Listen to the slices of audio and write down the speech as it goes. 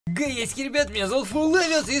Гейски, ребят, меня зовут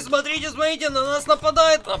Flavios, и смотрите, на нас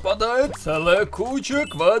нападает целая куча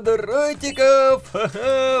квадратиков.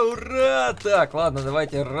 Ха-ха, ура! Так, ладно,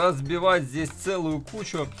 давайте разбивать здесь целую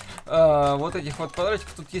кучу вот этих вот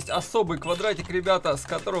квадратиков. Тут есть особый квадратик, ребята, с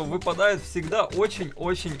которого выпадает всегда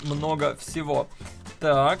очень-очень много всего.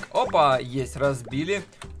 Так, опа, есть, разбили.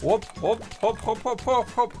 Оп, оп, хоп, хоп, хоп, хоп,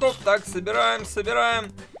 хоп, хоп. Так,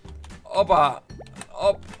 собираем. Опа,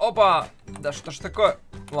 оп, опа. Да что ж такое?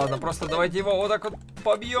 Ладно, просто давайте его вот так вот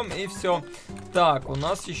побьем и все. Так, у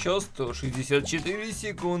нас еще 164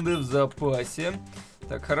 секунды в запасе.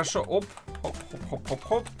 Так, хорошо, оп, хоп, хоп, хоп, хоп,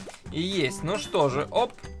 хоп. И есть, ну что же,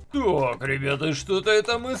 оп. Так, ребята, что-то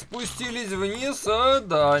это мы спустились вниз,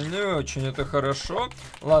 да, не очень это хорошо.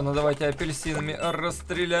 Ладно, давайте апельсинами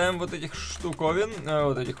расстреляем вот этих штуковин,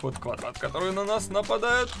 вот этих вот квадрат, которые на нас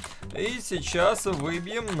нападают. И сейчас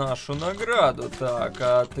выбьем нашу награду. Так,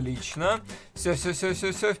 отлично. Все,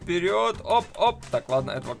 вперед. Оп, оп. Так,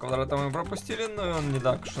 ладно, этого квадрата мы пропустили, но он не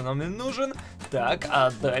так уж и нам и нужен. Так,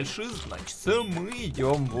 а дальше, значит, мы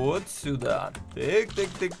идем вот сюда. Так,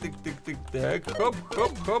 хоп,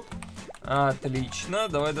 хоп, хоп. Отлично,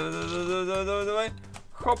 давай.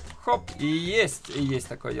 Хоп. И есть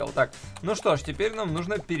такое дело. Так, ну что ж, теперь нам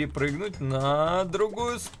нужно перепрыгнуть на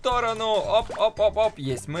другую сторону. Оп.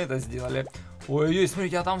 Есть, мы это сделали. Ой,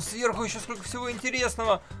 смотрите, а там сверху еще сколько всего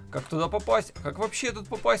интересного. Как туда попасть? Как вообще тут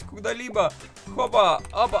попасть куда-либо? Хопа,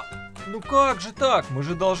 опа. Ну как же так? Мы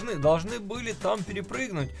же должны были там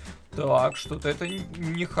перепрыгнуть. Так, что-то это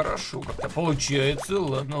нехорошо как-то получается.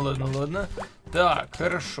 Ладно. Так,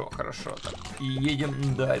 хорошо. Так, и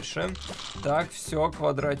едем дальше. Так, все,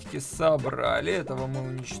 квадратики собрали. Этого мы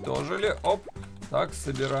уничтожили. Оп. Так,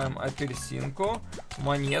 собираем апельсинку,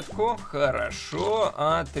 монетку. Хорошо,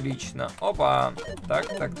 отлично. Опа.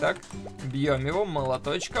 Так. Бьем его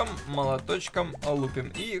молоточком лупим.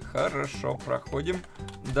 И хорошо, проходим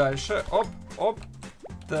дальше. Оп.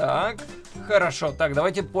 Так, хорошо. Так,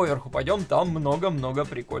 давайте поверху пойдем. Там много-много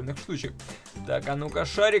прикольных штучек. Так, а ну-ка,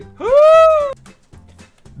 шарик.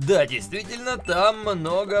 Да, действительно, там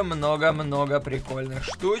много прикольных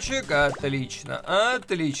штучек. Отлично.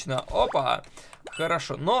 Опа.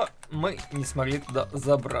 Хорошо, но мы не смогли туда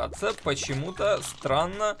забраться. Почему-то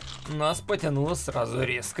странно нас потянуло сразу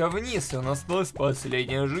резко вниз. И у нас осталась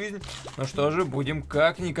последняя жизнь. Ну что же, будем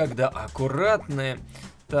как никогда аккуратны.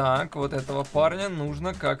 Так, вот этого парня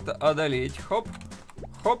нужно как-то одолеть. Хоп.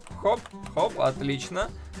 Отлично.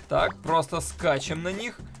 Так, просто скачем на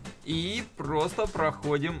них. И просто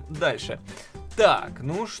проходим дальше. Так,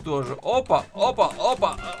 ну что же. Опа.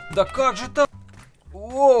 Да как же так?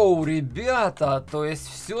 Воу, ребята, то есть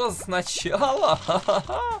все сначала?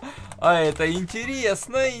 А это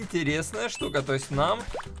интересная штука. То есть нам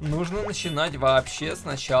нужно начинать вообще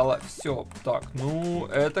сначала все. Так, ну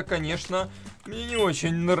это, конечно, мне не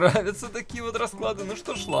очень нравятся такие вот расклады. Ну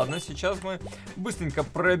что ж, ладно, сейчас мы быстренько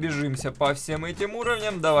пробежимся по всем этим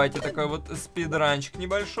уровням. Давайте такой вот спидранчик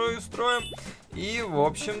небольшой устроим. И, в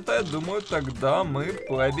общем-то, я думаю, тогда мы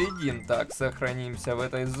победим. Так, сохранимся в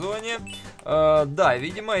этой зоне. Да,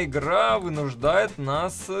 видимо, игра вынуждает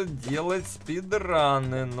нас делать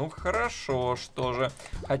спидраны. Ну, хорошо, что же.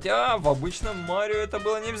 Хотя в обычном Марио это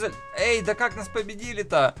было не обязательно. Эй, да как нас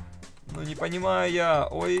победили-то? Ну, не понимаю я.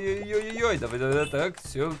 Ой-ой-ой. Давай. Так,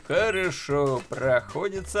 все хорошо.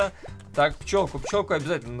 Проходится. Так, пчелку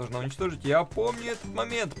обязательно нужно уничтожить. Я помню этот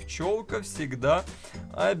момент. Пчелка всегда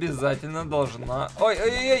обязательно должна...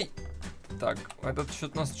 Ой-ой-ой. Так, этот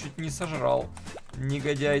что-то нас чуть не сожрал.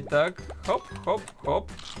 Негодяй. Так, хоп.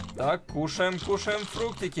 Так, кушаем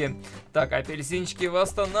фруктики. Так, апельсинчики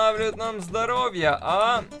восстанавливают нам здоровье.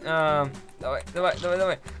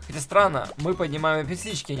 Давай. Хотя странно, мы поднимаем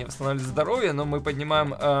апельсинчики, они восстанавливают здоровье, но мы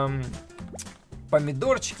поднимаем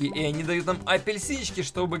помидорчики, и они дают нам апельсинчики,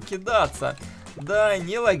 чтобы кидаться. Да,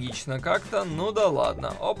 нелогично как-то, ну да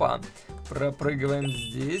ладно. Опа. Пропрыгиваем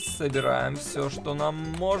здесь, собираем все, что нам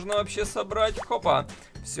можно вообще собрать. Хопа.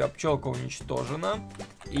 Все, пчелка уничтожена.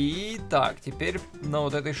 И так, теперь на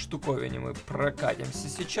вот этой штуковине мы прокатимся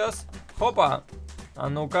сейчас. Хопа. А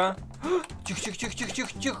ну-ка.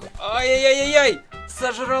 Тихо. Ай-яй-яй-яй.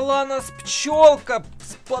 Сожрала нас пчелка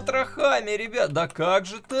с потрохами, ребят. Да как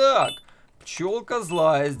же так? Пчелка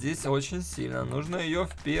злая здесь очень сильно. Нужно ее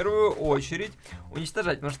в первую очередь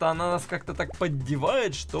уничтожать, потому что она нас как-то так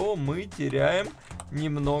поддевает, что мы теряем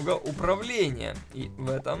немного управления. И в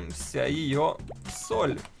этом вся ее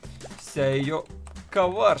соль, вся ее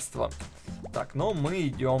коварство. Так, но мы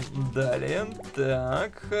идем далее.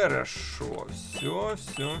 Так, хорошо. Все.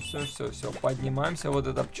 Поднимаемся. Вот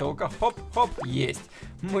эта пчелка. Хоп, есть.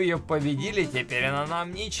 Мы ее победили. Теперь она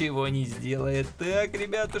нам ничего не сделает. Так,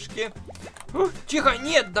 ребятушки. Тихо,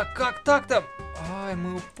 нет, да как так-то? Ай,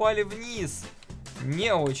 мы упали вниз.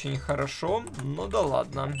 Не очень хорошо. Ну да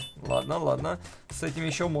ладно. Ладно. С этим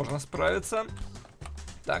еще можно справиться.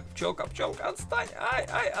 Так, пчелка, отстань.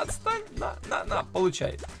 Ай, отстань. На,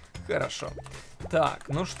 получай. Хорошо. Так,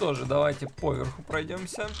 ну что же, давайте поверху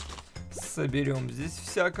пройдемся. Соберем здесь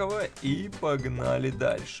всякого и погнали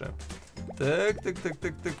дальше. Так.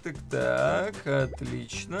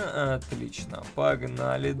 Отлично.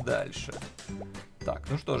 Погнали дальше. Так,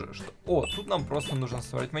 ну что же, О, тут нам просто нужно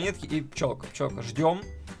собрать монетки и пчелка. Ждем,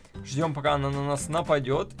 пока она на нас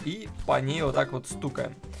нападет, и по ней вот так вот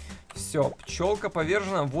стукаем. Все, пчелка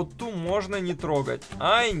повержена, вот ту можно не трогать.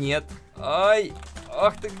 Ай, нет, ай,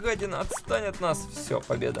 ах ты гадина, отстань от нас. Все,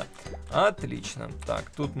 победа. Отлично. Так,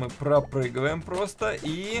 тут мы пропрыгиваем просто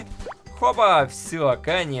и... Хопа, все,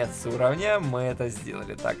 конец уровня, мы это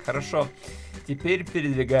сделали. Так, хорошо. Теперь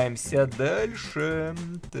передвигаемся дальше.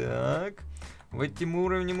 Так, в эти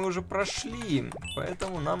уровни мы уже прошли,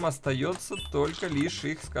 поэтому нам остается только лишь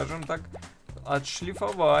их, скажем так,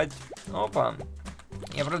 отшлифовать. Опа.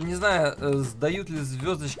 Я, правда, не знаю, сдают ли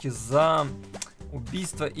звездочки за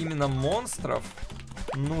убийство именно монстров.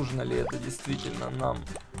 Нужно ли это действительно нам?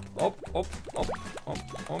 Оп.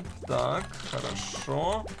 Так,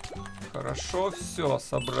 хорошо. Все,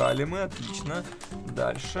 собрали мы, отлично.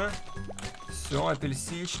 Дальше. Все,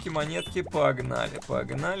 апельсинчики, монетки,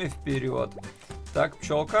 погнали вперед. Так,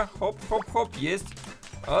 пчелка, хоп, есть.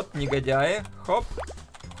 От негодяи, хоп,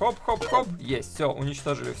 есть. Все,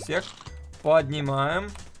 уничтожили всех. Поднимаем.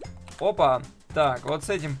 Опа. Так, вот с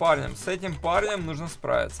этим парнем нужно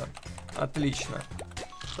справиться. Отлично.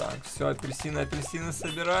 Так, все, апельсины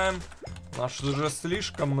собираем. У нас уже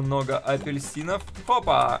слишком много апельсинов.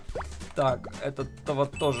 Хопа. Так, этого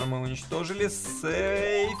тоже мы уничтожили.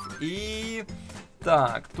 Сейф. И...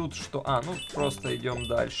 Так, тут что? Ну, просто идем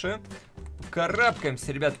дальше.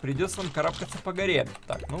 Карабкаемся, ребят. Придется нам карабкаться по горе.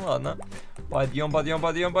 Так, ну ладно. Подъем.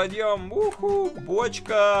 Уху,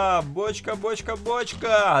 бочка.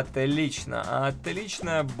 Отлично.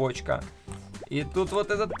 Отличная бочка. И тут вот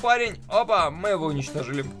этот парень. Опа, мы его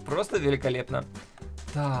уничтожили. Просто великолепно.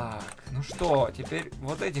 Так, ну что, теперь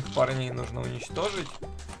вот этих парней нужно уничтожить.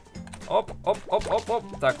 Оп.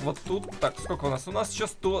 Так, вот тут. Так, сколько у нас? У нас еще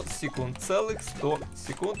 100 секунд. Целых 100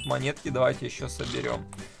 секунд. Монетки давайте еще соберем.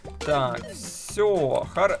 Так, все.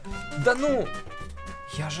 Да ну!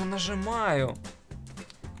 Я же нажимаю.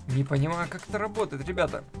 Не понимаю, как это работает,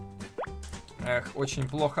 ребята. Эх, очень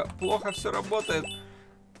плохо все работает.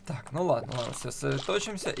 Так, ну ладно,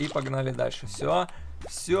 сосредоточимся и погнали дальше. Все,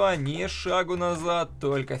 не шагу назад,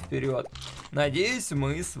 только вперед. Надеюсь,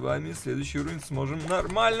 мы с вами следующий уровень сможем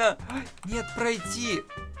нормально. Нет, пройти.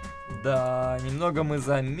 Да, немного мы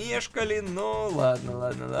замешкали, но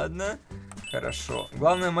ладно. Хорошо.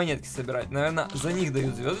 Главное монетки собирать. Наверное, за них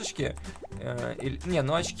дают звездочки. Не,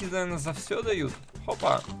 ну очки, наверное, за все дают.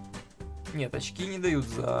 Хопа. Нет, очки не дают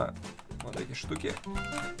за вот эти штуки.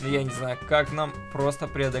 Я не знаю, как нам просто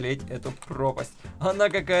преодолеть эту пропасть. Она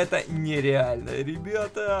какая-то нереальная,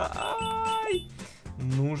 ребята. Ай!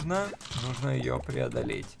 Нужно ее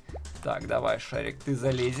преодолеть. Так, давай, Шарик, ты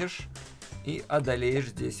залезешь и одолеешь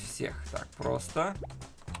здесь всех. Так, просто.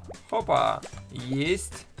 Хопа.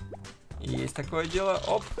 Есть такое дело.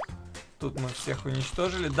 Оп. Тут мы всех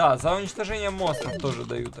уничтожили. Да, за уничтожение монстров тоже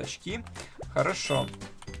дают очки. Хорошо.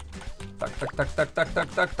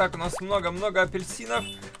 Так. У нас много апельсинов.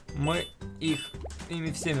 Мы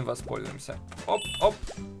ими всеми воспользуемся. Оп.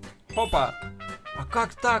 Хопа. А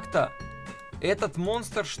как так-то? Этот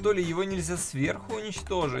монстр, что ли, его нельзя сверху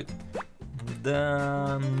уничтожить?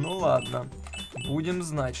 Да, ну ладно. Будем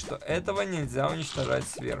знать, что этого нельзя уничтожать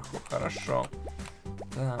сверху. Хорошо.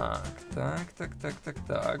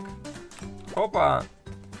 Так. Опа.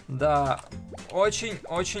 Да, очень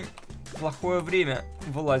плохое время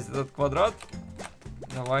вылазит этот квадрат.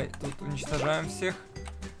 Давай, тут уничтожаем всех.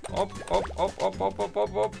 Оп.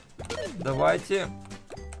 Давайте.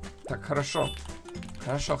 Так, хорошо.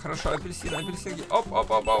 Апельсинки.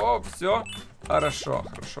 Оп. Все. Хорошо.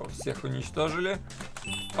 Всех уничтожили.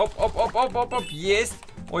 Оп. Есть.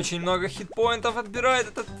 Очень много хитпоинтов отбирает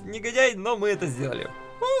этот негодяй, но мы это сделали.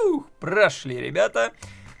 Прошли, ребята.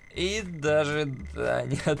 И даже, да,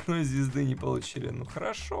 ни одной звезды не получили. Ну,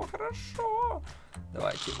 хорошо.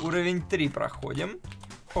 Давайте, уровень 3 проходим.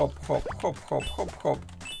 Хоп.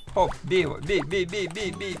 Хоп, бей его, бей, бей, бей,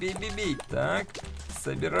 бей, бей, бей, бей, бей. Так,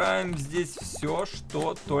 собираем здесь все,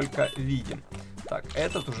 что только видим. Так,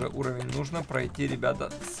 этот уже уровень нужно пройти,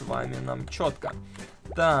 ребята, с вами нам четко.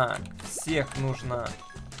 Так, всех нужно...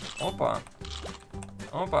 Опа.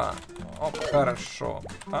 Опа. Оп, хорошо.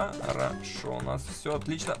 Хорошо, у нас все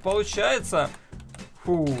отлично получается.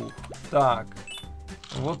 Фу. Так,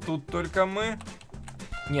 вот тут только мы...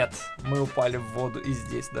 Нет, мы упали в воду и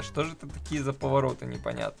здесь. Да что же это такие за повороты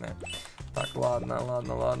непонятные? Так, ладно,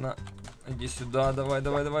 ладно, ладно. Иди сюда, давай,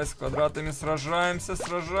 давай, давай. С квадратами сражаемся,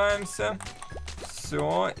 сражаемся.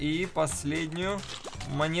 Все, и последнюю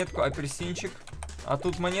монетку, апельсинчик. А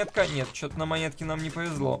тут монетка? Нет, что-то на монетке нам не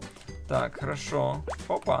повезло. Так, хорошо.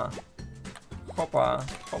 Хопа. Хопа,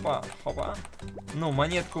 хопа, хопа. Ну,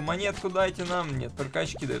 монетку дайте нам. Нет, только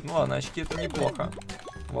очки дают. Ну ладно, очки это неплохо.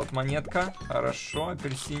 Вот монетка. Хорошо,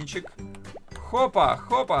 апельсинчик. Хопа,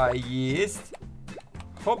 хопа, есть.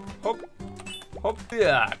 Хоп, хоп, хоп.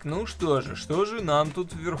 Так, ну что же нам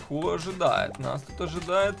тут вверху ожидает? Нас тут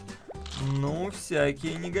ожидает, ну,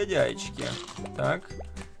 всякие негодяйчики. Так,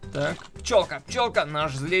 так. Пчелка, пчелка,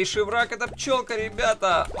 наш злейший враг это пчелка,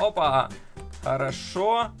 ребята. Опа.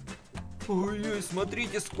 Хорошо. Ой-ой,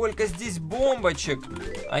 смотрите, сколько здесь бомбочек.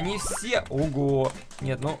 Они все... Ого.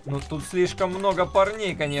 Нет, ну тут слишком много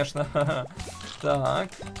парней, конечно. Так,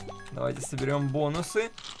 давайте соберем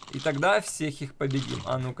бонусы. И тогда всех их победим.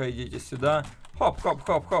 А ну-ка, идите сюда.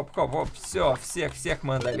 Хоп-хоп-хоп-хоп-хоп-хоп. Все, всех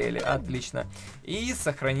мы одолели. Отлично. И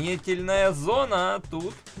сохранительная зона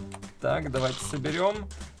тут. Так, давайте соберем.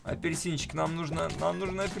 Апельсинчик нам нужны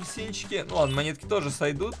апельсинчики. Ну ладно, монетки тоже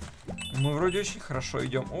сойдут. Мы вроде очень хорошо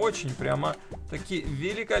идем. Очень прямо таки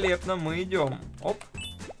великолепно мы идем. Оп,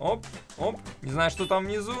 оп, оп. Не знаю, что там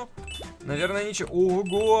внизу. Наверное, ничего.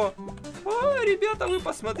 Ого! А, ребята, вы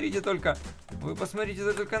посмотрите только. Вы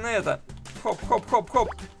посмотрите только на это. Хоп, хоп, хоп, хоп.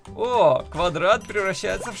 О, квадрат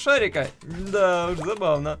превращается в шарика. Да уж,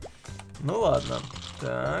 забавно. Ну ладно.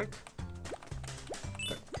 Так.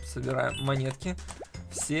 Так, собираем монетки.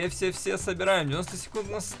 Все собираем. 90 секунд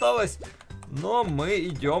у нас осталось. Но мы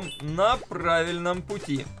идем на правильном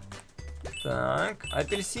пути. Так,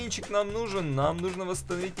 апельсинчик нам нужен. Нам нужно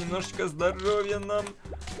восстановить немножечко здоровья нам.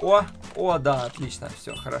 О, да, отлично.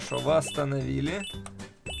 Все, хорошо, восстановили.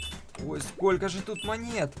 Ой, сколько же тут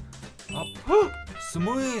монет. В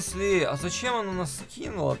смысле? А зачем она нас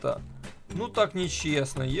скинула-то? Ну так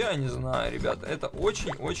нечестно, я не знаю, ребята. Это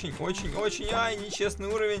очень нечестный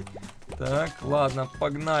уровень. Так, ладно,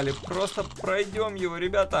 погнали. Просто пройдем его,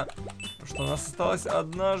 ребята. Потому что у нас осталась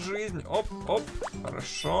одна жизнь. Оп, оп,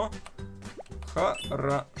 хорошо.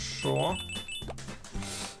 Хорошо.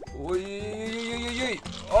 Ой-ой-ой-ой-ой.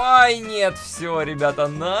 Ай, нет, все, ребята,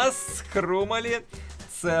 нас схрумали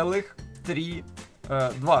целых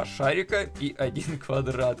 2 шарика и 1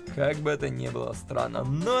 квадрат. Как бы это ни было странно.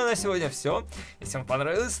 Ну а на сегодня все. Если вам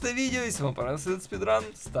понравилось это видео, если вам понравился этот спидран,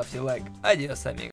 ставьте лайк. Адиос, амигос.